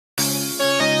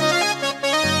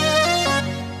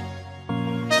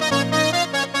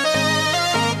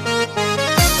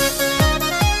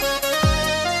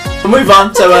We'll move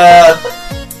on. So,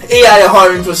 EA are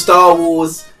hiring for a Star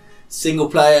Wars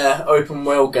single-player open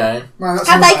world game. Well,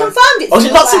 Have they confirmed it's is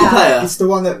it not single-player? It's the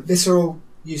one that Visceral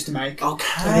used to make. Okay.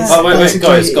 Oh, wait,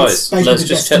 guys. Let's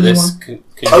just check this. Can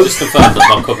you just confirm that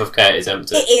my cup of Kate is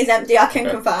empty? It is empty, I can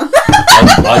confirm.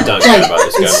 I don't care about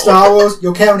this game. It's Star Wars.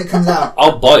 You'll care when it comes out.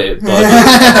 I'll buy it, but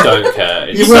I don't care.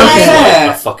 It You sounds will care.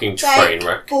 like a fucking train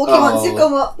wreck. Forky wants to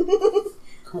come up.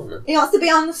 Come on, man. He wants to be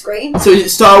on the screen. So, is it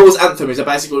Star Wars Anthem? Is that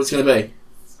basically what it's going to be?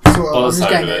 By the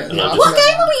sound of it, and I What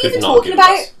game are we could even not talking give a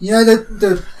about? toss. You know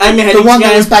the Amy Hennig's one that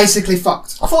game? was basically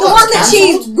fucked. The one that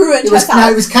she's ruined It was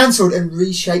herself. cancelled and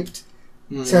reshaped.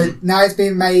 So now it's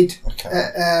being made.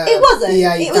 It wasn't.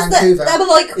 EA It was Vancouver. they were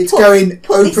like, It's put going this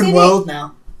in open it. world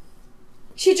now.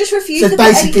 She just refused So to it's put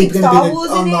basically anything going to Star be the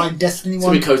Wars in online it. Destiny It's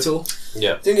one. going to be KOTOR.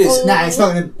 The thing is, Nah, it's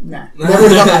not going to. Nah. They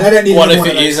don't need what if one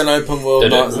of it is those. an open world, They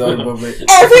not don't. the Republic?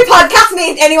 Every podcast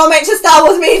means anyone mentions Star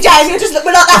Wars, me and Jamie are just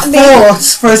we're not that I mean. thought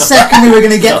for a second we were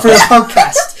going to get through a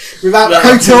podcast without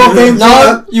KOTOR being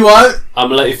No, you won't. I'm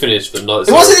gonna let you finish, but not.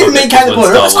 It wasn't even me and Kate Boy.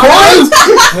 It's Quiet!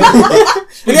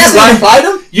 He hasn't even played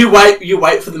them. You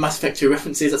wait for the Mass Effect 2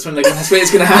 references. That's when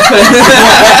it's going to happen.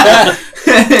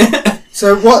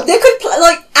 So what? They could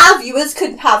our viewers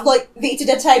could have Vita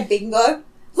Deditae bingo.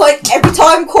 Every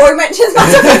time Corey mentions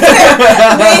Mass Effect 2,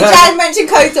 me and Jan mention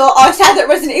KOTOR, I say that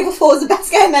Resident Evil 4 is the best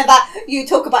game ever. You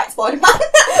talk about Spider-Man.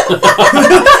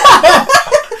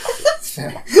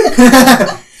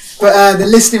 But the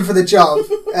listing for the job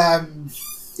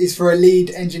is for a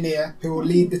lead engineer who will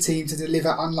lead the team to deliver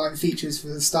online features for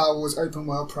the Star Wars open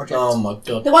world project. Oh my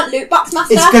god. They want loot box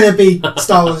master. It's going to be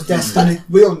Star Wars Destiny.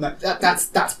 We all know that's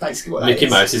basically what that Mickey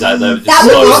is. Mouse is out there with That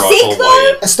the would be Star sick, Rifle though.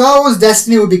 waiting. A Star Wars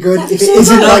Destiny would be good That'd if be it so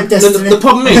isn't good. like Destiny. The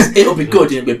problem is, it'll be good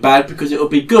and it'll be bad because it'll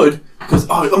be good because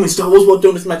Star Wars world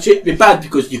doing this mad shit. It'll be bad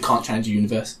because you can't change the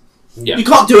universe. Yeah. You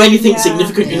can't do anything Yeah.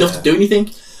 significant enough to do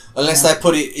anything. Unless they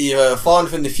put it either far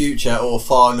enough in the future or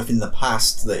far enough in the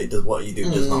past that it does what you do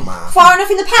does not matter. Far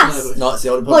enough in the past. No, it's the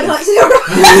old Like, Republic.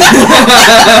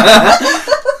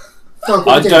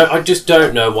 I just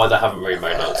don't know why they haven't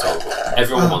remade that song.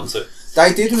 Everyone wants it.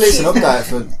 They did release an update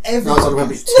for Everyone. Knights of the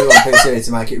Republic 2 on PC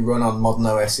to make it run on modern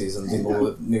OSs and do all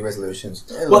the new resolutions.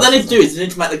 What they need to do is they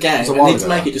need to make the game It's a and while they need to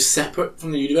ago. make it just separate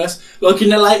from the universe. Like in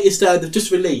the latest, they've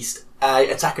just released a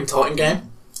Attack on Titan game.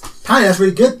 Apparently that's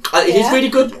really good. It is Yeah. really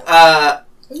good. But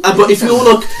if you're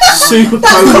like super pro,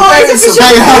 Hang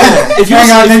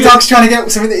on, the dog's trying to get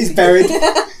something that is buried.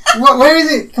 Where is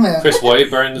it? Come here. Chris, why are you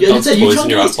burying the Yeah, dog's you toys can't in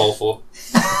your do it. asshole for?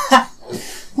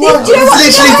 What? Do you know what?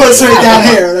 Literally put something down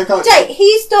here. And I can't. Jake,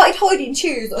 he started hiding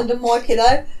shoes under my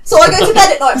pillow. So I go to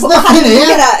bed at night, put my nothing hand in the here.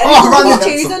 pillow, and Oh, there's right, more that's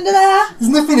shoes under there.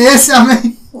 There's nothing here,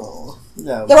 Sammy.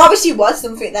 No. There obviously was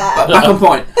something there. back on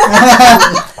point.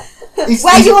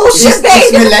 Where you all should be.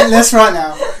 It's relentless right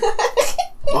now.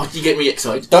 Oh, you get me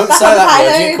excited. Don't Back say on that word,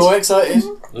 payload. you're quite excited.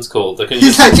 That's cool. They can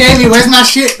He's just, like, Jamie, where's my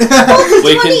shit? we can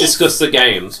Johnny. discuss the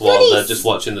games while Johnny. they're just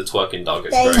watching the twerking dog.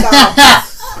 It's There you great. go.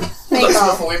 There you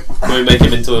go. Can we make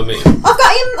him into a meme? I've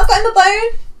got him a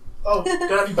bone. Oh,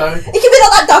 go have your bone. He can be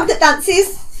like that dog that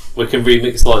dances. We can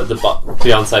remix like the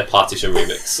Beyonce Partition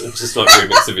remix and just like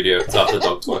remix the video to have the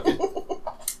dog twerking.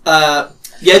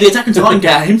 Yeah, the Attack on Titan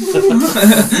game.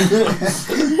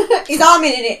 He's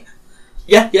arming in it.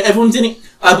 Yeah, everyone's in it.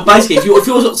 But basically, if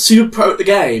you're super pro at the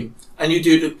game and you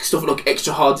do the stuff at like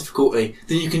extra hard difficulty,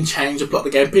 then you can change the plot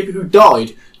of the game. People who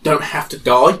died don't have to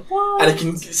die, and it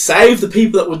can save the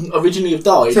people that would originally have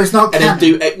died. So it's not and then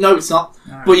canon? do no, it's not.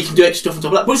 Alright. But you can do extra stuff on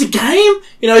top of that. But it's a game,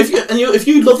 you know. If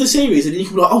you love the series, and you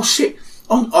can be like, oh shit,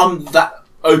 I'm that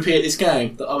OP at this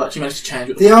game that I've actually managed to change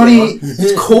it. The only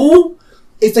It's cool.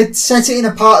 if they set it in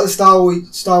a part of the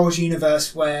Star Wars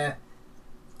universe where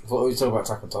What were we talking about,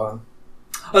 Attack on Titan?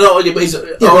 I know, but it's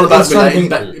Yeah, all but about it's trying to relating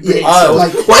bring- back. yeah, So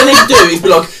like- what they need to do is be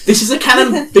like, this is a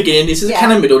canon beginning, this is a Yeah.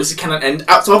 canon middle, this is a canon end.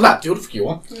 Outside of that, do what the fuck you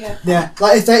want. Yeah. yeah,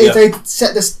 like if they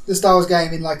set the Star Wars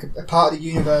game in like a part of the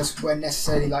universe where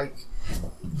necessarily like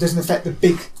doesn't affect the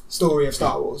big story of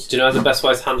Star Wars, Do you know the best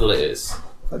way to handle it is?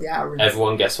 like the outer rim.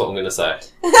 Everyone guess what I'm going to say.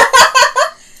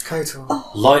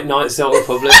 KOTOR. Light Knights of the Old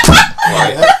Republic.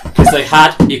 Right?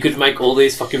 Because you could make all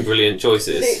these fucking brilliant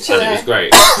choices and it was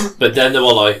great. But then they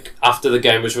were like, after the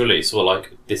game was released, were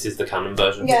like, this is the canon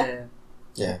version. Yeah.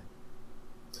 Yeah.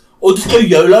 Or just go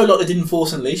YOLO like they did in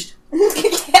Force Unleashed. And,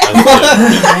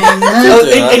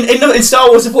 In Star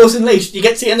Wars The Force Unleashed, you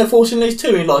get to the end of Force Unleashed 2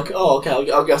 and you're like, oh,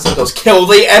 okay, I guess I'll just kill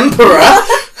the Emperor.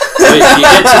 you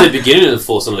get to the beginning of the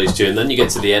Force Unleashed 2 and then you get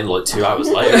to the end like 2 hours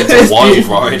later. It's a wild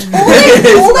ride.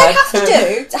 All they have to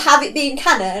do to have it being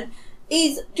canon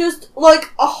is just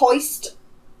like a heist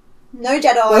No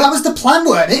Jedi. Well, that was the plan,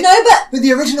 weren't it? No, but with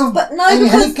the original. But no, Amy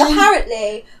because Hennig game?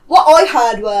 apparently what I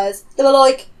heard was they were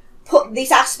like, put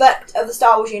this aspect of the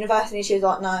Star Wars universe in it. She was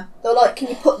like, no. They were like, can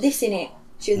you put this in it?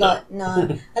 She was like,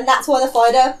 no. And that's why they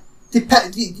fired her.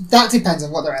 That depends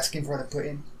on what they're asking for to put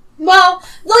in. Well,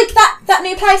 like that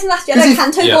new place in Last Jedi,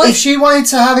 Canto yeah. Boy. If she wanted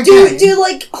to have a game, do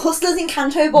like hustlers in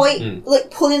Canto Boy, like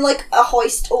pulling like a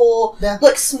heist or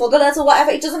like smugglers or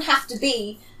whatever. It doesn't have to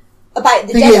be about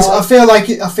the thing Jedi. is, I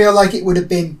feel like it would have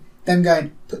been them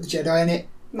going, put the Jedi in it,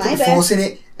 put the Force in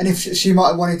it, and if she might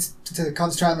have wanted to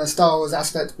concentrate on the Star Wars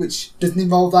aspect, which doesn't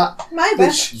involve that, Maybe.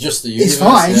 which just the universe, is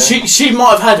fine. Yeah. She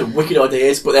might have had wicked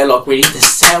ideas, but they're like, we need to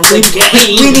sell the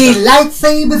game. We need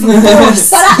lightsabers and Force.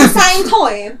 But at the same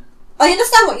time, I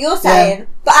understand what you're saying,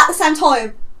 but at the same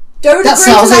time, don't That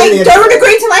sounds alien.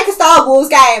 agree to make a Star Wars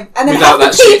game and then Without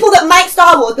have the that people that make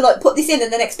Star Wars be like, put this in,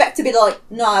 and then expect to be like,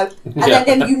 no, and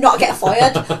then you not get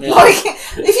fired. Like,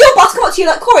 if your boss comes up to you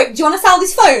like, Corey, do you want to sell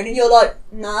this phone? And you're like,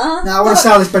 nah. No, I want to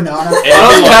sell this banana.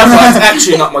 That's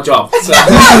actually not my job. So.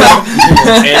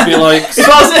 It'd be like if they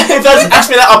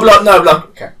asked me that, I'd be like, no, like,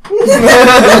 okay.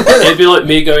 it'd be like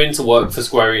me going to work for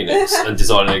Square Enix and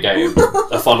designing a game,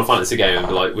 a Final Fantasy game, and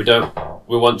be like, we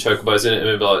want chocobos in it, and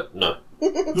we'd be like, no. We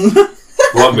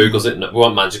want Moogles in it, no. We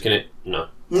want magic in it, no.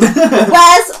 Where's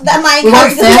the main We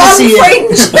want character? Long fantasy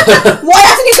fringe. Why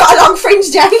hasn't he got a long fringe,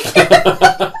 Jake?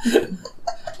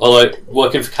 Or like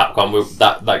working for Capcom,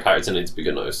 that character needs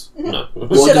bigger nose. No.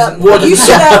 Shut up. What You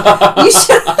shut up. You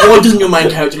shut up. Why doesn't your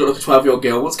main character look like a 12-year-old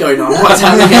girl? What's going on? What's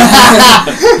happening?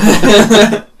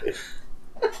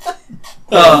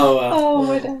 Oh, wow. Oh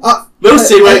my God. We'll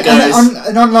see where it goes.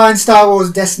 An online Star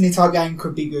Wars Destiny type game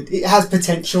could be good. It has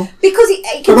potential. Because it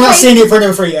But can we're not take... seeing it for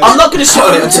another 3 years. I'm not going to shit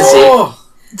on it until see it.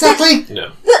 Exactly.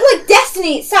 No. But like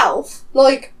Destiny itself,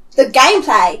 like the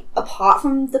gameplay, apart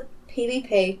from the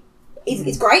PvP,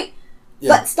 is great.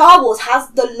 Yeah. But Star Wars has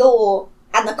the lore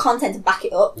and the content to back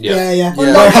it up. Yeah.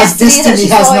 Well, Whereas Destiny, Destiny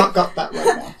that's has just not got that right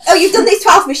now. Oh, you've done these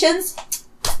 12 missions?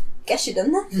 Guess you've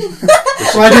done that.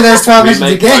 Why do those 12 missions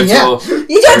Remake again? Yeah. Total.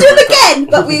 You don't do them again,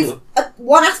 but we've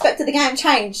one aspect of the game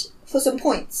changed for some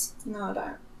points. No, I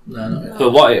don't. No.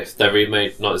 But what if they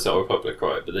remade Knights of the Old Republic,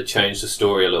 right? But they changed the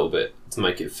story a little bit to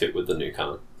make it fit with the new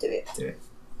canon. Do it. Do it.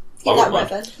 Give I that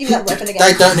wouldn't weapon. Give that weapon They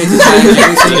again. don't need to change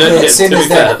anything. They don't get, Sin to be as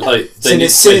fair, they've- like, they sin need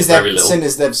as- to sin change as very they've- little. sin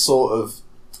as they've sort of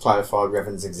clarified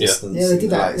Revan's existence. Yeah, they did in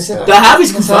that. the They latest said film. They have,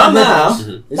 it's confirmed now. Is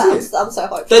it? I'm so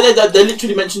hyped. They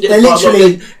literally mentioned it. They as part of,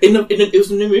 literally- like, in the, it was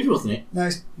the new movie, wasn't it? No,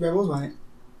 it's Rebels, wasn't it?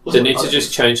 They need to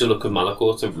just change the look of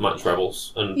Malachor to match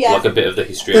Rebels and Yeah. like a bit of the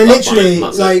history They of that literally, planet, and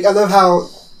that's like, I love how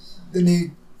the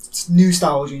new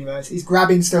Star Wars universe is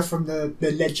grabbing stuff from the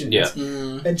legends Yeah.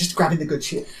 and just grabbing the good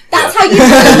shit. That's Yeah. how you it. knew.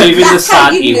 Leaving the That's how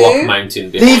sad you Ewok knew.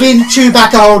 mountain behind. Leaving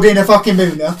Chewbacca holding a fucking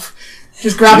moon up.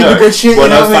 Just grabbing the good shit,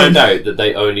 when you know I what I found mean? out that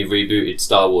they only rebooted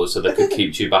Star Wars so they could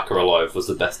keep Chewbacca alive was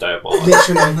the best day of my life.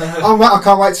 Literally. I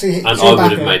can't wait to see And I would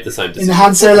have Chewbacca made the same in decision. the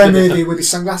Han Solo movie with his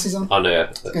sunglasses on. I know,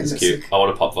 yeah. gonna It's look cute. sick. I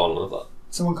want to pop vinyl of that.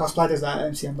 Someone cosplayed as that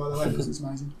at MCM, by the way, because it's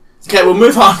amazing. Okay, we'll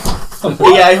move on.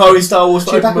 EA Horror Star Wars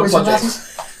for open Chewbacca world with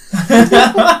projects.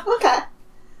 sunglasses. Okay.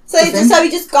 So thing. he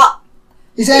just got.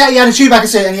 He said he had a Chewbacca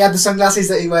suit and he had the sunglasses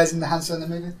that he wears in the Han Solo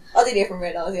movie. I didn't even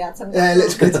realise he had some. Yeah, it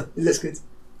looks good. It looks good.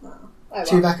 Oh, well.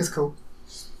 Chewbacca's cool.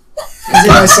 Because he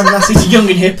wears sunglasses. He's young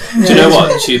and hip. Do you know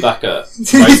what? Chewbacca.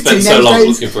 I spent so Teenage long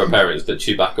days. looking for her parents, but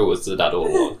Chewbacca was the dad all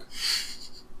along.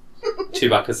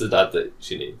 Chewbacca's the dad that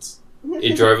she needs.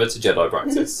 He drove her to Jedi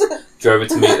practice. Drove her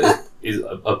to meet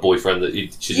a boyfriend that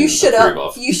she You didn't shut approve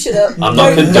up. of. You shut up. I'm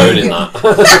not condoning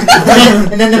that.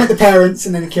 And then they met the parents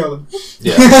and then he killed them.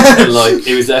 Yeah, and like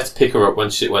he was there to pick her up when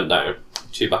shit went down.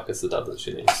 Chewbacca's the dad that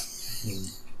she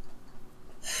needs.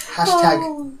 Hashtag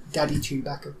Oh. Daddy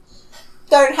Chewbacca.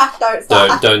 Don't Don't start. search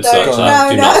that.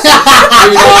 Do No. not.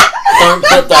 Don't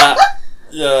put that.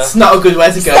 Yeah. It's not a good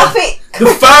way to go. Stop it. The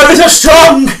furries are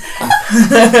strong!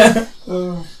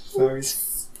 Oh,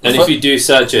 furries. And if you do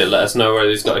search it, let us know whether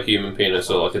he's got a human penis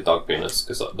or like a dog penis,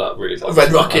 because that really bothers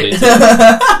Red me. Rocket.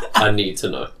 I need to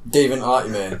know. Deviant Arty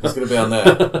Man. He's going to be on there.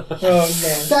 Oh, no.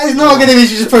 That is not a good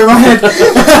image you just put in my head.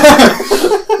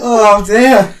 Oh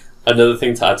dear. Another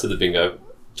thing to add to the bingo,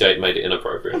 Jake made it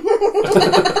inappropriate.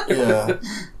 Yeah.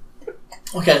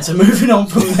 Okay, so moving on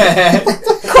from there.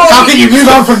 How can you move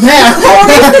on from there?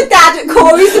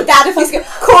 Corey's the dad of this guy.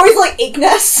 Corey's like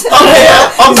Ignis. I'm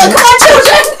here. He's like, come on,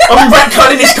 children. I'm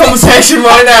retconning this conversation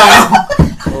right now.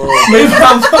 Moving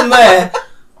on from there,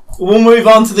 we'll move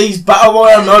on to these Battle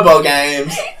Royale mobile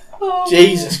games. Oh.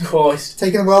 Jesus Christ.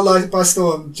 Taking the world by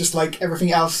storm, just like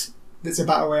everything else that's a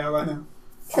battle royale right now.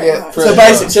 Yeah, So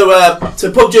basically,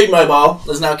 so PUBG Mobile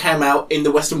has now come out in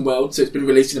the Western world, so it's been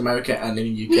released in America and in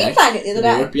the UK. Were you playing it the other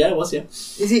day? Europe, yeah, it was, yeah.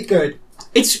 Is it good?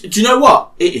 Do you know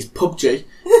what? It is PUBG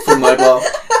for mobile.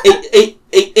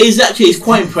 It is actually, it's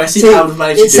quite impressive how they've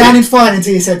managed to do it. It sounded fine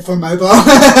until you said for mobile.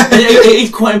 it is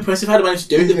quite impressive how they managed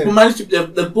to do it. Yeah.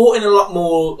 They've brought in a lot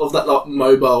more of that like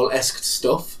mobile-esque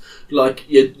stuff. Like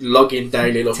you log in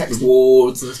daily, like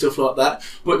rewards and stuff like that.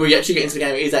 But when you actually get into the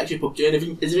game, it is actually PUBG,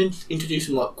 and they've introduced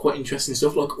some like quite interesting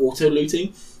stuff, like auto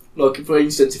looting. Like for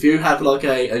instance, if you have like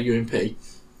a UMP,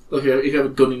 like if you have a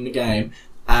gun in the game,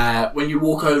 when you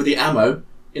walk over the ammo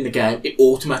in the game, it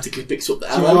automatically picks up the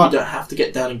ammo. You don't have to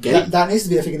get down and get it. That needs to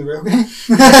be a thing in the real game.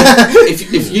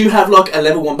 if you have like a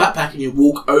level 1 backpack and you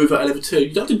walk over a level 2,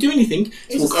 you don't have to do anything.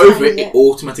 You walk over it, it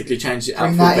automatically changes it out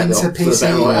Bring for that the into better,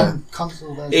 PC and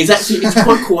console version. It's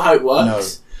quite cool how it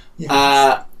works. No.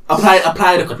 I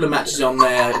played a couple of matches on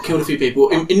there, killed a few people.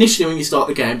 Initially when you start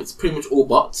the game, it's pretty much all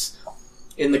bots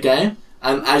in the game.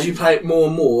 And as you play it more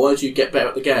and more, as you get better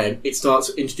at the game, it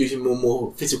starts introducing more and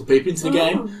more physical people into the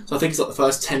game. So I think it's like the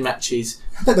first 10 matches.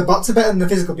 I bet the bots are better than the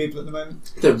physical people at the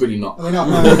moment. They're really not. Are they not?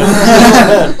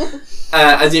 No.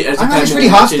 As you play it's more really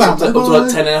hard matches, to up to play.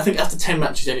 like 10, and I think after 10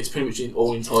 matches, then it's pretty much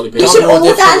all entirely We people. should all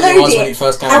When download it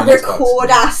first it came out and on Xbox. record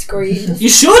our screens You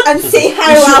should! and see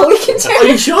how well we can do Oh,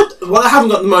 you it. should! What I haven't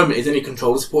got at the moment is any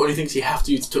controller support or anything, so you have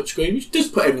to use the touchscreen. You should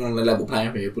just put everyone on the level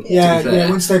playing field. But to be fair, Yeah.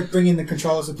 Once they bring in the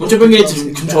controller support. once you bring it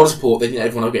into controller support, then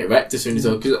everyone will get wrecked as soon as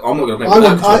because I'm not going to play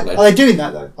without controller. Are they doing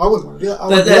that though? I wouldn't want to do that. I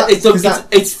wouldn't do that, It's because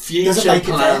it's doesn't future make it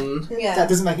fair. plan. Yeah. that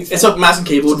doesn't make it fair. It's like mouse and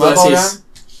keyboard It's a mobile versus.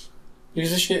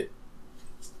 Use the shit.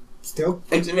 Still.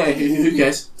 Yeah, who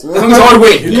cares? As long as I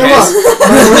win, who You know cares?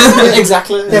 what?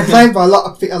 Exactly. They're played by a lot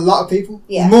of people.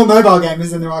 Yeah. There's more mobile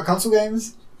gamers than there are console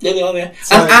gamers. Yeah, they are there.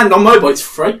 So- And on mobile, it's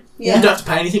free. Yeah. You don't have to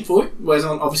pay anything for it. Whereas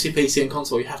on obviously PC and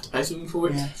console, you have to pay something for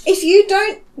it. Yeah. If you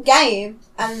don't game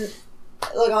and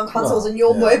like on consoles and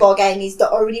your mobile game is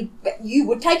you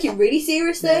would take it really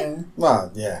seriously. Yeah.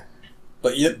 Well, yeah.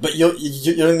 But you're going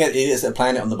to get idiots that are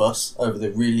playing it on the bus over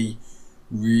the really,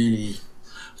 really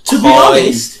To be high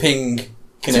honest, ping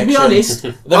connection. to be honest,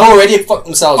 They've already fucked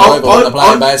themselves over when they're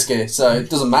playing I- basically, so it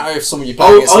doesn't matter if some of you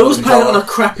play against I was someone playing it who on a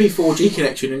crappy 4G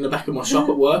connection in the back of my shop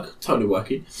at work. Totally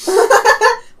working.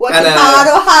 Working And, hard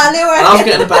or hardly And I was working.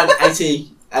 getting about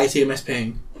 80 ms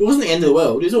ping. It wasn't the end of the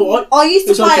world. It was alright. I used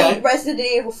to It's play okay. Resident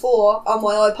Evil 4 on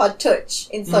my iPod Touch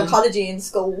in psychology in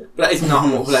school. But that is not a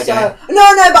multiplayer game.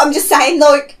 No, but I'm just saying,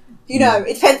 like, you know,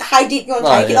 it depends how deep you want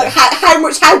to take it. yeah. Like,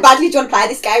 how badly do you want to play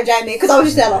this game, Jamie? Because I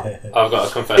was just there like, I've got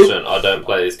a confession. I don't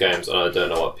play these games and I don't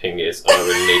know what ping is, and I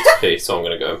really need to pee, so I'm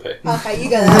going to go and pee. okay, you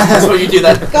go there. That's what you do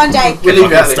then. Go on, Jake. We'll leave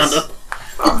you out of Stand this. up.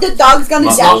 The dog's gonna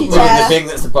My jack mum- you, the Jake. thing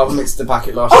that's the problem, it's the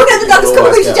packet loss. Oh no, the dog's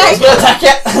coming with you, Jake. You're gonna attack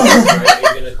it.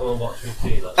 Are you going to come and watch me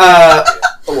pee?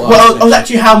 Well, I was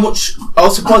actually I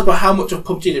was surprised by how much of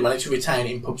PUBG they managed to retain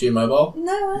in PUBG Mobile.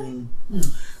 No way.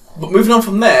 But moving on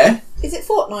from there, Is it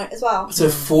Fortnite as well? so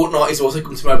Fortnite is also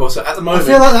come to mobile. So at the I moment,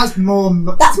 feel like that's more.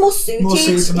 That's more suited. More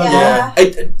suited to mobile. yeah.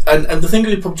 and the thing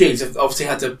with PUBG is they've obviously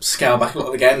had to scale back a lot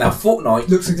of the game. Now Fortnite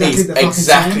Looks exactly is the fucking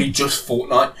exactly same. just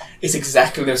Fortnite. It's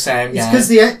exactly the same It's game.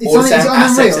 because it's All on the same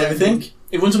assets Unreal. and everything.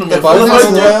 It runs on They're Unreal. both They both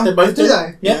on do. Unreal. They both Do do.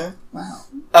 they? Yeah. Wow.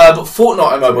 But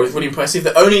Fortnite on mobile is really impressive.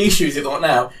 The only issue they've got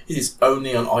now is it's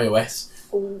only on iOS.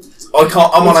 Ooh. I can't.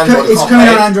 I'm on Android. It's I can't coming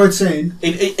play on it. Android soon.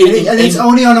 And And it's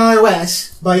only on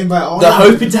iOS. By they're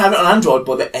hoping to have it on Android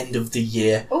by the end of the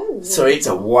year. Ooh. So it's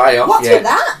a way off What's yet. with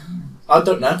that? I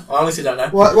don't know. I honestly don't know.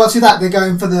 What's with that? They're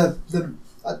going for the The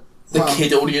well,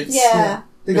 kid audience. Yeah.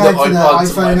 They're With going the for the iPods and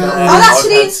iPhone. like that. and- I've Yeah.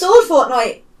 actually iPads. installed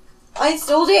Fortnite. I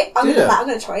installed it. I'm Yeah.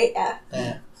 gonna try it.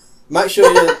 Yeah. Make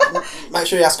sure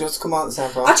you ask us to come out at the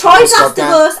same time. I tried Squad Last of game.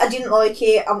 Us. I didn't like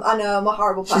it. I know I'm a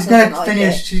horrible person. She's I going didn't to like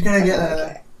finish. it. She's going to I get. didn't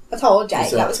like it. I told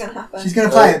Jake that was going to happen. She's going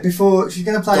to play it before. She's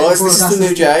going to play it Guys, before. this is Last the new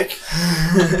of Us.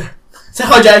 Jake. Say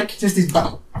hi, Jake. Just his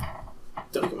back.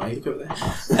 Don't look at me. Look over there.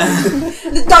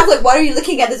 The dog's like, what are you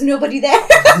looking at? There's nobody there.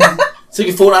 So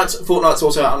your Fortnite's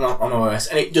also out on iOS,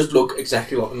 and it does look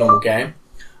exactly like a normal game.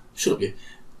 Shut up, you.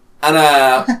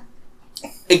 And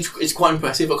it's quite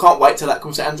impressive. I can't wait till that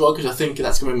comes to Android because I think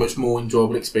that's going to be a much more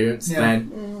enjoyable experience than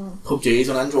PUBG is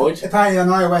on Android. Apparently on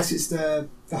iOS it's the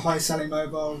highest selling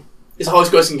mobile It's a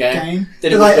highest grossing game. game.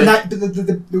 Then But, it like, would and be. that, but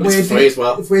the But it's weird free thing, as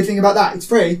well. the weird thing about that, it's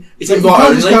free. It's But you invite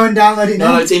can't just only. go and download it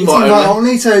now. No, it's invite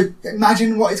only. So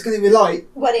imagine what it's going to be like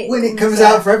when it comes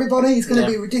out for everybody. It's going to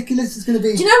be ridiculous. It's going to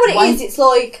be. Do you know what it is? It's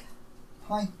like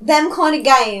Hi. them kind of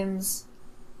games.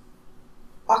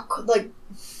 Like,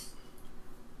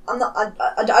 I'm not.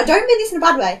 I don't mean this in a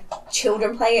bad way.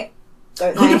 Children play it.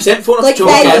 don't they? 100%. Fortnite's Like, a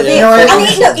they game. love it. Yeah.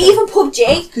 And look, even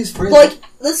PUBG, It's free. like,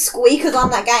 the squeakers on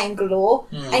that game galore.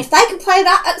 And if they can play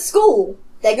that at school,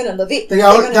 they're going to love it. They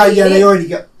already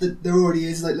got. There already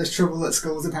is like there's trouble at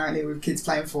schools apparently with kids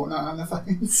playing Fortnite on their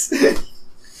phones.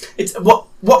 It's what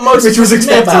most Which was impresses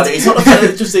me about expected. it. It's not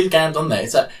like just these games on there.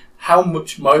 It's like how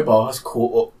much mobile has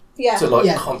caught up Yeah. to like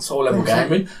Yeah. console level 100%.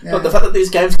 gaming. Yeah. But the fact that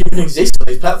these games can even exist on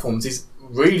these platforms is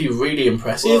really, really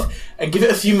impressive. And give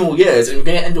it a few more years, and we're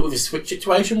going to end up with a Switch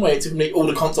situation where it's going to be all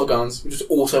the console games which just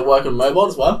also work on mobile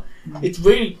as well. It's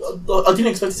really. I didn't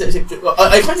expect it to.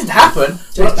 I expected it to happen,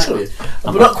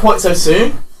 but not quite so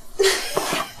soon.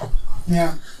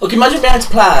 Yeah. Look, imagine being able to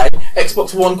play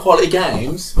Xbox One quality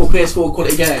games or PS4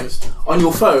 quality games on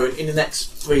your phone in the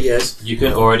next 3 years. You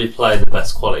can already play the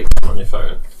best quality on your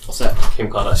phone. What's that? Kim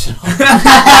Kardashian.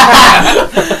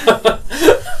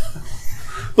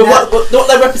 But what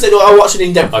they represent, I watched an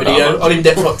in-depth I video, can't an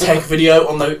in-depth like, tech video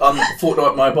on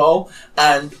Fortnite Mobile,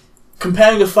 and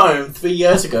comparing a phone 3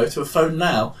 years ago to a phone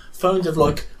now, phones have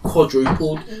like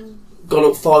quadrupled, gone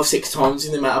up 5-6 times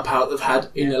in the amount of power they've had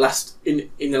in the last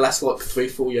like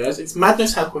 3-4 years. It's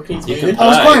madness how quickly it's You moving. can I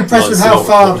was quite impressed with how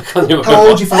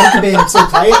old your phone could be and still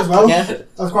play it as well. Yeah.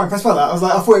 I was quite impressed by that. I was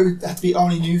like, I thought it would have to be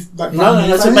only new. Like, No,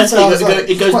 so phones, basically I was like,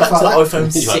 it goes quite back to the far back. iPhone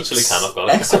You 6 actually can, I've got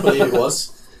it. X, I believe it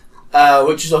was,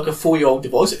 which is like a 4-year-old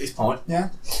device at this point. Yeah.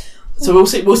 So we'll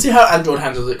see how Android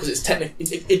handles it because it's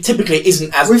it typically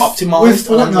isn't as With optimized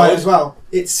on Fortnite Android as well,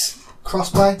 it's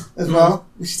crossplay as well,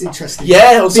 which is interesting.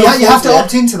 Yeah, But you have to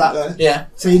opt into that though. Yeah.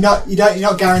 So you're not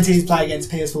guaranteed to play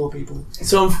against PS4 people.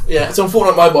 So on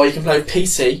Fortnite Mobile you can play with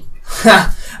PC,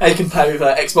 and you can play with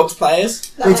Xbox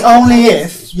players. That It's makes only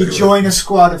sense. if you join a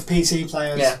squad of PC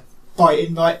players Yeah. by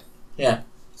invite. Yeah.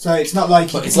 So it's not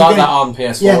like But it's you're like that gonna- on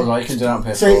PS4, Yeah. right? You can do that on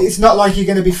PS4. So it's not like you're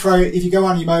going to be thrown if you go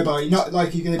on your mobile. You're not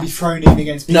like you're going to be thrown in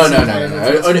against PC No.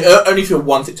 players. Only if you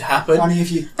want it to happen. Only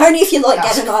if you. Only if you like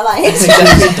That's- getting annihilated.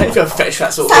 Exactly. If you have a fetish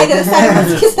that sort of Say thing.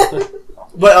 the same.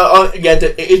 But I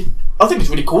think it's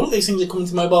really cool that these things are coming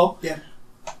to mobile. Yeah.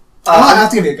 I might have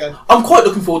to give it a go. I'm quite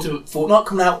looking forward to Fortnite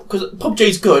coming out because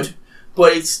PUBG's good,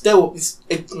 but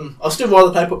I'll still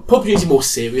rather play PUBG's a more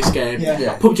serious game.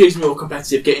 Yeah. PUBG's more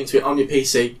competitive. Get into it on your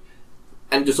PC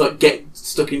and just like get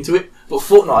stuck into it. But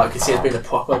Fortnite, I can see has been a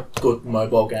proper good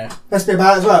mobile game. Best bit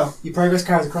about it as well. Your progress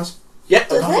carries across. Yeah,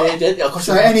 Does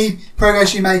So any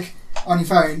progress you make on your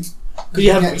phone.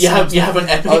 because you have an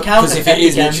Epic account. Because if an it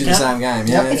is Epic literally the account. same game,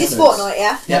 Yeah. yeah. It is so Fortnite,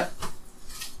 yeah?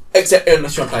 Except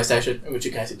unless you're on PlayStation, in which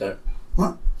case it don't.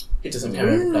 What? It doesn't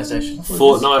carry over PlayStation.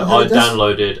 Fortnite Oh, I it does.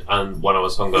 downloaded and when I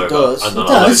was hungover It does. and then It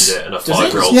I does. loaded it and a Does it?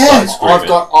 5-year-old Yeah. started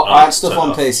screaming. I had stuff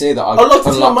on PC that I I logged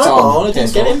into my unlocked mobile on and I didn't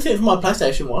PS4. get anything from my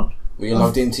PlayStation 1. Were you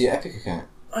logged into your Epic account?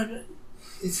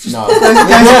 It's just No.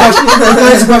 it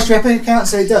goes across your Epic account,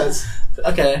 so it does.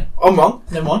 Okay, I'm wrong.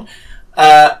 Never mind.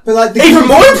 But like Even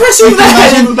more impressive than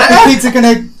imagine even the better. kids are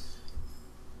gonna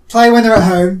play when they're at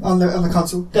home on the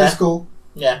console, go Yeah. to school,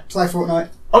 Yeah. play Fortnite.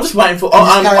 I'm just waiting for. And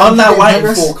just carry on I'm now getting waiting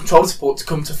progress. for controller support to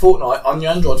come to Fortnite on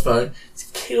your Android phone to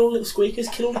kill all the squeakers,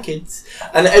 kill all the kids,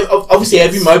 and obviously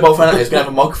every mobile phone out there is going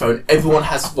to have a microphone. Everyone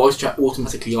has voice chat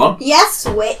automatically on. Yes,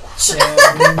 Switch.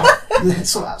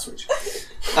 Sort out Switch.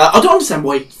 I don't understand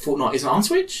why Fortnite isn't on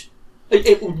Switch. I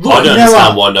don't You know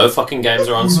understand why no fucking games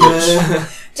are on Switch.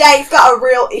 Jake's got a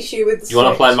real issue with the You want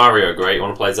to Switch. play Mario? Great. You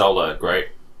want to play Zelda? Great.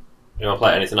 You want to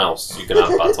play anything else? You can have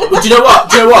a bad time. But do you know what?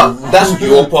 That's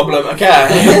your problem, okay?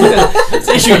 It's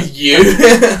an issue with you.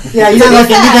 Yeah, you don't like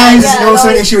Yeah, indie games. yeah, It's also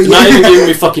an like- issue with Not even you. giving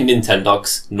me fucking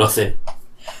Nintendogs. Nothing.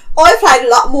 I played a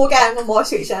lot more games on my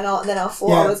Switch than I thought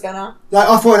Yeah. I was gonna. Like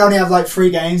I thought I'd only have like 3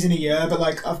 games in a year, but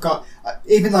like I've got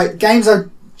even like games I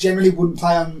generally wouldn't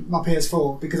play on my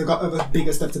PS4 because I've got other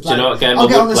bigger stuff to Do play. you know what game I'll I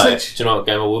get on would the play? Switch. Do you know what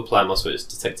game I would play on my Switch?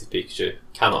 Detective Pikachu.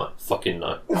 Can I? Fucking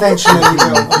no. Eventually you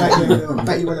will. I bet you will. I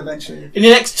bet you will eventually. In the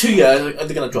next 2 years, they're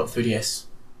going to drop 3DS.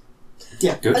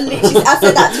 Good. I literally I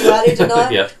said that to you earlier, didn't I?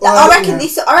 Yeah. Like, Well,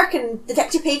 I reckon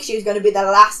Detective Pikachu is going to be the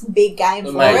last big game for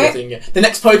Amazing it. thing, yeah. The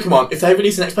next Pokemon, if they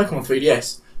release the next Pokemon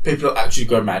 3DS, people will actually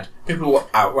go mad. People will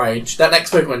outrage. That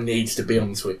next Pokemon needs to be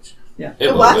on the Switch. Yeah. It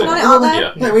They're will working do. on it, aren't they?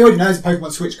 Yeah. Yeah, we already know there's a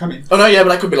Pokemon Switch coming. Oh no, yeah, but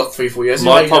that could be like 3-4 years.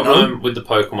 My you don't know. problem with the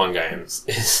Pokemon games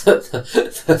is that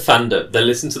the fandom. They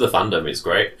listen to the fandom. It's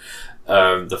great.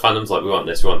 The fandom's like, we want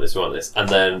this, we want this, we want this, and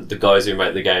then the guys who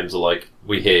make the games are like,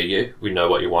 we hear you, we know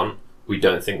what you want. We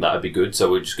don't think that'd be good,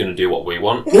 so we're just going to do what we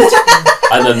want.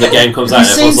 And then the game comes out,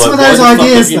 Have and you everyone's seen like, some of why those the fuck have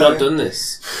ideas, you not though? done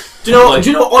this? Do you know what? Like- Do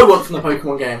you know what I want from the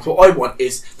Pokemon games? What I want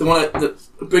is the one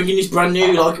that bringing this brand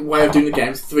new like way of doing the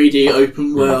games, 3D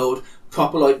open world,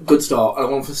 proper like good start. And I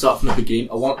want to start from the beginning.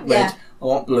 I want red, Yeah. I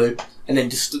want blue, and and then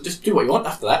just do what you want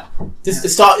after that.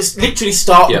 Just literally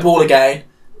start the ball again.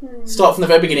 Start from the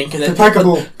very beginning, because then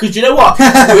because you know what?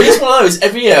 It's one of those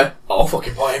every year. I'll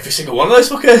fucking buy every single one of those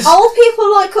fuckers. Old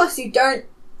people like us who don't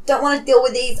want to deal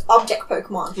with these object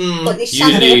Pokemon, like this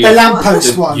shiny the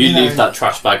lamppost one. You leave that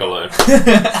trash bag alone.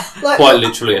 Like, quite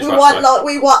literally a trash bag. I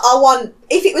want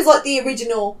if it was like the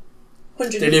original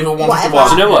 100. They never whatever.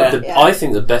 Do you know what? I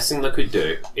think the best thing they could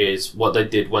do is what they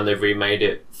did when they remade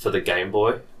it for the Game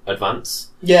Boy Advance.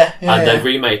 They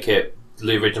remake it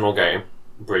the original game.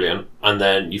 Brilliant. And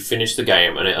then you finish the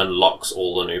game and it unlocks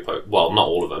all the new Pokemon. Well, not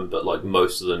all of them, but like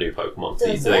most of the new Pokemon that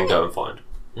you then go and find.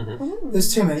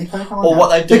 There's too many Pokemon. Or what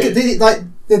they do.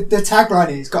 The tagline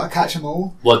is got to catch them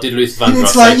all. What did Luther Vandross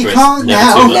it's like, say, you Chris? can't Never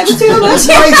now. Never too much. There's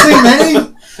way too many.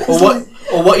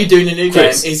 Or what you do in the new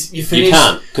Chris, game is you finish. You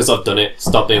can, because I've done it.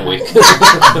 Stop being weak. you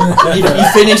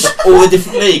finish all the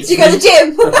different leagues. Do you go to the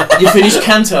gym? You finish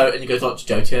Kanto and you go to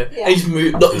Johto. And you just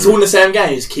move. Look, it's all in the same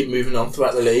game. You just keep moving on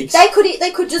throughout the leagues. They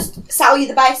could just sell you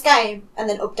the base game and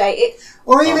then update it.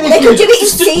 Or even They if could you do it in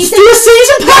seasons. Do a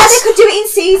season Yeah, pass. they could do it in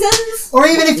seasons. Or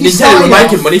even if you Nintendo started are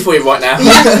making off, money for you right now.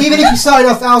 even if you started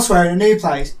off elsewhere in a new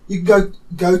place, you can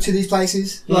go to these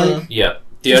places. Like Yeah.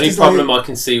 The only problem I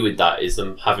can see with that is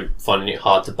them finding it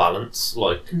hard to balance,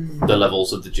 like the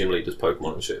levels of the gym leaders,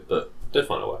 Pokemon and shit. But they'll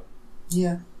find a way.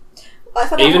 Yeah.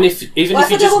 Even if you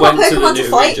just went to the new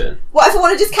region, what if I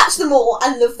want to just catch them all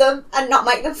and love them and not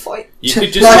make them fight? you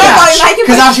could just.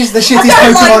 Because Ash is the shittest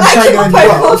Pokemon trainer in the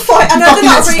world. I know they're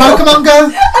not real. Pokemon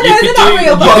Go. I know they're not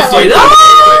real, but you could do I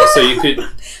so you could get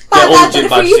all the gym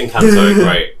badges in Kanto,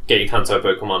 great. Get your Kanto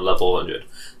Pokemon level 100.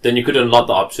 Then you could unlock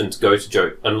the option to go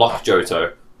to unlock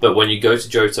Johto. But when you go to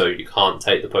Johto, you can't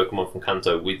take the Pokemon from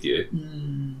Kanto with you.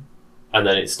 And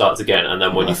then it starts again, and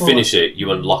then when you finish it,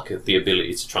 you unlock the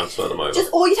ability to transfer them over. Just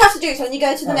all you'd have to do is when you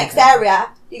go to the next area,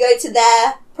 you go to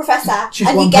their professor, Choose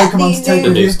and one you get Pokemon to take the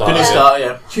with new... you. Start.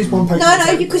 Choose one Pokemon.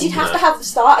 No, because you'd have to have the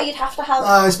starter, you'd have to have...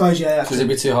 I suppose, yeah. Because it'd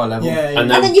be too high level. Yeah.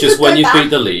 And then you just could when go you back. beat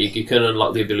the league, you can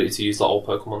unlock the ability to use the old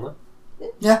Pokemon there.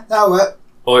 Yeah, that'll work.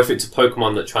 Or if it's a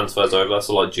Pokemon that transfers over,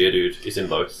 so like Geodude is in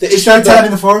both. Just don't tell them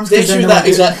in the forums. The issue with that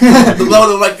is that the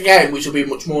lower they make the game, which will be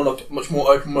much more open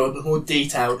world, more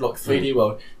detailed, like 3D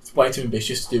world. It's way too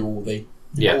ambitious to do all the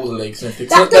leagues and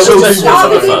everything. They should will just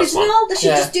start with the first original. They should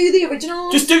just do the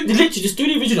original. Just do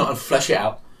the original and flesh it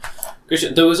out.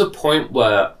 Christian, there was a point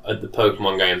where at the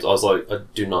Pokemon games, I was like, I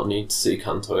do not need to see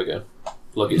Kanto again.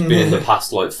 Like it's been in the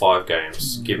past like 5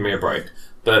 games. Give me a break.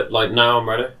 But like now I'm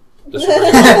ready. Give me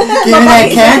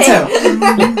that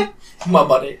Kanto. My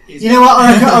body. You know what?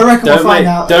 I reckon we'll find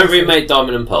out. Don't remake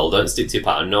Diamond and Pearl. Don't stick to your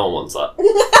pattern. No one wants that.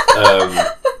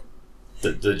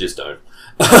 They just don't.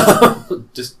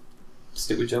 Just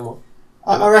stick with Gen 1.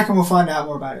 I reckon we'll find out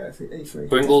more about it at E3.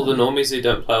 Bring all the normies who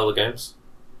don't play all the games.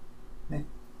 Me.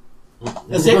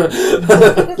 That's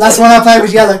it. Last one I played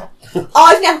was yellow.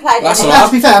 I've never played That's any. what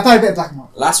To be fair, I played a bit of black and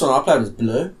white. Last one I played was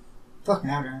blue. Fucking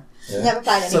hell, man. Yeah. Never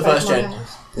played any So first Pokemon gen.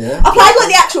 games. Yeah. I played like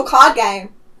the actual card game,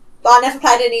 but I never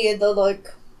played any of the like...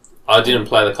 I didn't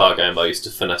play the card game, but I used to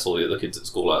finesse all the other kids at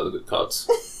school out of the good cards.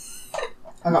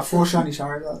 I got 4 shiny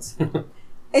Charizards.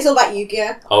 It's all about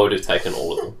Yu-Gi-Oh! I would have taken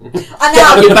all of them. I know.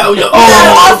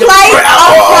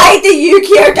 I played the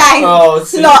Yu-Gi-Oh! Game. Oh,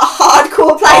 Not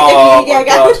hardcore played the Yu-Gi-Oh!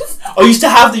 God. games. I used to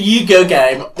have the Yu-Gi-Oh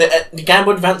game, the Game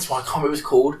Boy Advance one. I can't remember what it was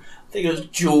called. I think it was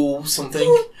Jewel something.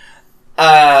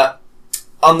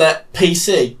 On the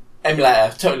PC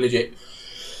emulator, totally legit.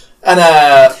 And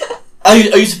I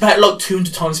used to play it like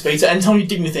 200 times speed. So anytime you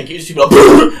did anything, it used to be like.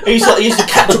 He used to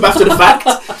catch up after the fact.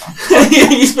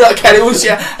 He used to be like, okay, it was,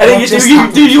 yeah. And then you said what you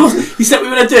want to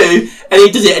do, and he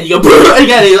does it, and you go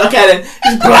again. He's like, okay, then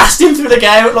he's blasting through the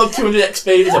game at like 200x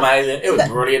speed. It's amazing. It was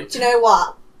brilliant. Do you know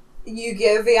what?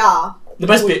 Yu-Gi-Oh! VR. The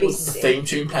best bit would was the be theme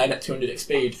tune playing at 200x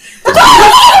speed. Just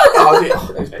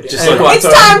like It's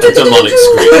time to demonic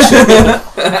screech.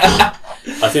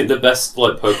 I think the best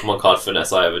like Pokemon card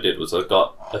finesse I ever did was I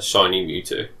got a shiny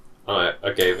Mewtwo, and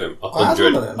I gave him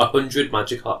 100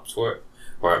 Magikarps for it.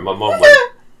 Right, my mum went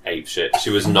ape shit. She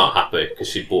was not happy because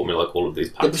she bought me like all of these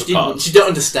packs of cards. She don't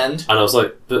understand. And I was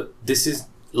like, but this is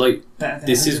like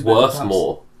this is worth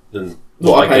more than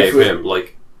What what I I paid gave for it. him.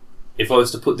 Like, if I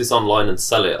was to put this online and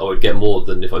sell it, I would get more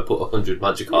than if I put 100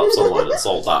 Magikarps online and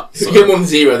sold that. You So, get more than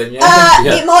 0 then, yeah.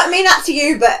 Yeah. It might mean that to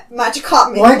you, but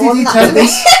Magikarp means Why more did than you that take to me.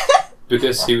 this?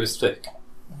 because he was thick.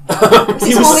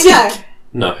 Is was all we sick.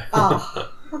 know? No. Oh.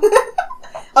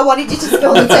 I wanted you to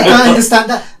spill the I don't tea. understand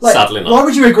that. Like, Sadly not. why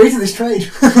would you agree to this trade?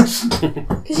 Because you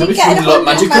Maybe get she would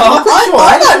like Magikarp. Magikarp. I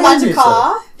like Sure,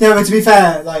 Magikarp. Yeah, but to be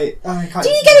fair, like, I can't. Do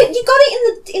you get it? You got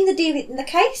it in the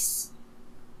case.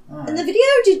 In the video,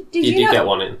 did You you did know? get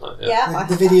one in, though. Yeah.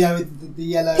 The video with the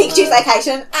yellow. Pikachu's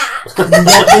vacation. Ah.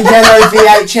 the yellow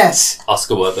VHS.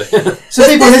 Oscar worthy. So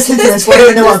people listening to this won't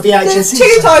even know what VHS There's is.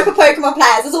 two type of Pokemon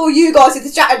players. There's all you guys with the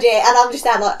strategy, and I'm just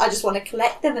there like, I just want to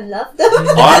collect them and love them.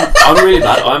 I'm really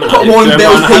bad. I'm an Put addict. one Do you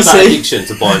remember when I had Bill's that PC? addiction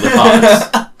to buying the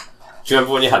cards? Do you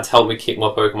remember when you had to help me kick my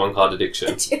Pokemon card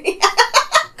addiction?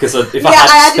 Because if I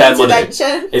had spare money,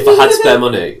 if I had spare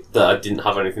money that I didn't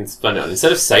have anything to spend it on,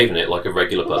 instead of saving it like a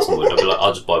regular person would, I'd be like,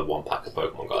 I'll just buy one pack of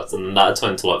Pokemon cards, and then that'd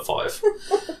turn to like 5.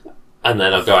 And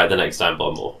then I'll go out the next day and buy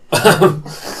more.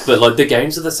 But like the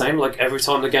games are the same. Like every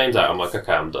time the game's out, I'm like,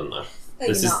 okay, I'm done now.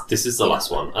 This is the last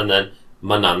one. And then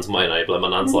my nan's my enabler. My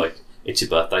nan's like, it's your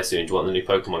birthday soon. Do you want the new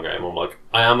Pokemon game? I'm like,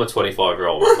 I am a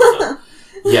 25-year-old man.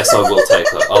 Yes, I will take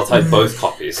her. I'll take both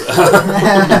copies.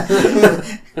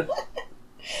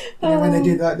 And when they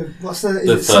do that, what's the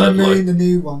The Sun and third, Moon, like- the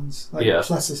new ones, like Yeah.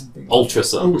 Plus or something. Ultra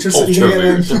Sun. Ultra Sun, Ultra yeah,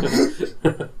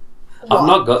 Moon. I've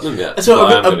not got them yet. So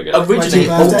but I am going to get them. originally,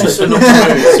 When's your Ultra Sun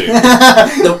birthday? Soon.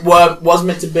 that was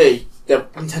meant to be the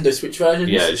Nintendo Switch versions.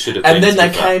 Yeah, it should have And been. then they to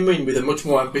be fair. came in with a much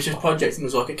more ambitious project and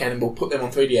was like, okay, then we'll put them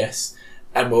on 3DS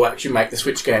and we'll actually make the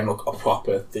Switch game look a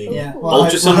proper thing. Yeah.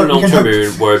 Ultra Sun and we can Ultra hope-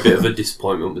 Moon were a bit of a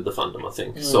disappointment with the fandom, I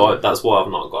think. So that's why I've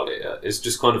not got it yet. It's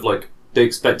just kind of like they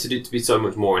expected it to be so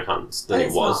much more enhanced than And it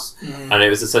it's was. Mm. And it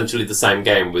was essentially the same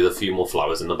game with a few more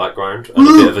flowers in the background and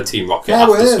a bit of a Team Rocket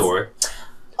after Flowers. story.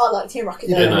 I like Team Rocket.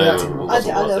 Yeah, though. And, yeah, it Team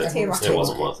wasn't I worth love it. Team Rocket. It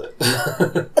wasn't worth it.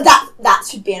 That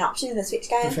should be an option in the Switch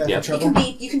game. Fair Yeah. for You trouble.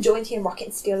 can you can join Team Rocket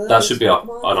and steal them. That should be an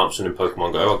option in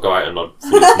Pokemon Go. I'll go out and I'll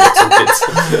fleece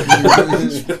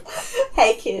some kids.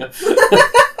 Hey kid.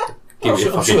 Give me a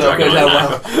I'm fucking sure that'll go Dragonite down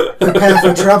now. Prepare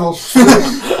for trouble.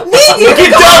 Me and you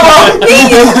can go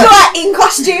out in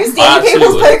costumes stealing actually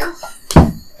people's would. Pokemon.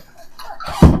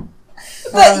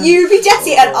 But you be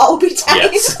Jessie and I'll be James.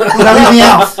 Yes. That'll be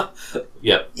off.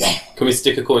 Yep. Yeah. Can we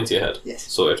stick a coin to your head? Yes.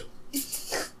 Sorted. Do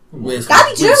you know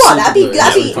what? That'd be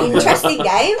an interesting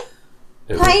game.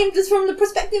 Playing just from the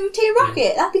perspective of Team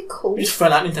Rocket. That'd be cool. We just throw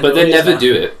that Nintendo. But they Wii never now.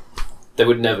 do it. They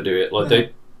would never do it.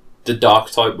 Like the Dark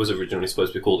type was originally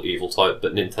supposed to be called Evil type,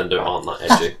 but Nintendo aren't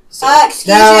that edgy. So Excuse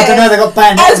No, I don't you. know, they got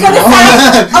banned. I was gonna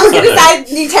say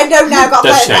Nintendo now got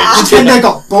They've better at changed. that. Nintendo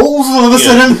got balls all of a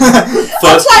sudden.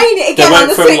 I'm playing it again they on went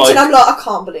the from, Switch like- and I'm like, I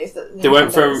can't believe that. they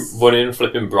went from Nintendo's- running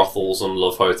flipping brothels and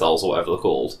love hotels or whatever they're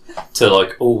called to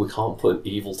like, oh, we can't put an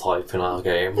evil type in our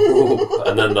game. Ooh.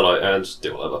 And then they're like, just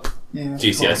do whatever. Yeah,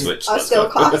 GTA Switch. I let's still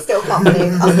go. can't. I still can't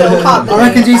believe. I still can't I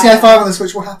reckon believe GTA 5 on the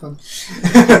Switch will happen.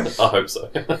 I hope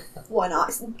so. Why not?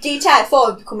 GTA 4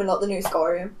 is becoming like the new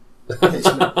Skyrim.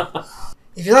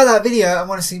 If you like that video and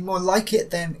want to see more like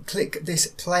it, then click this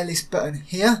playlist button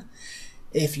here.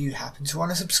 If you happen to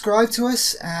want to subscribe to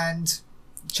us and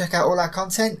check out all our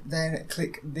content, then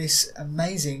click this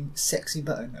amazing, sexy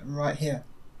button right here.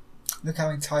 Look how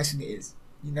enticing it is.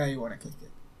 You know you want to click it.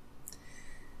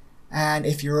 And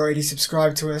if you're already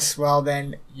subscribed to us, well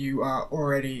then you are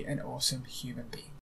already an awesome human being.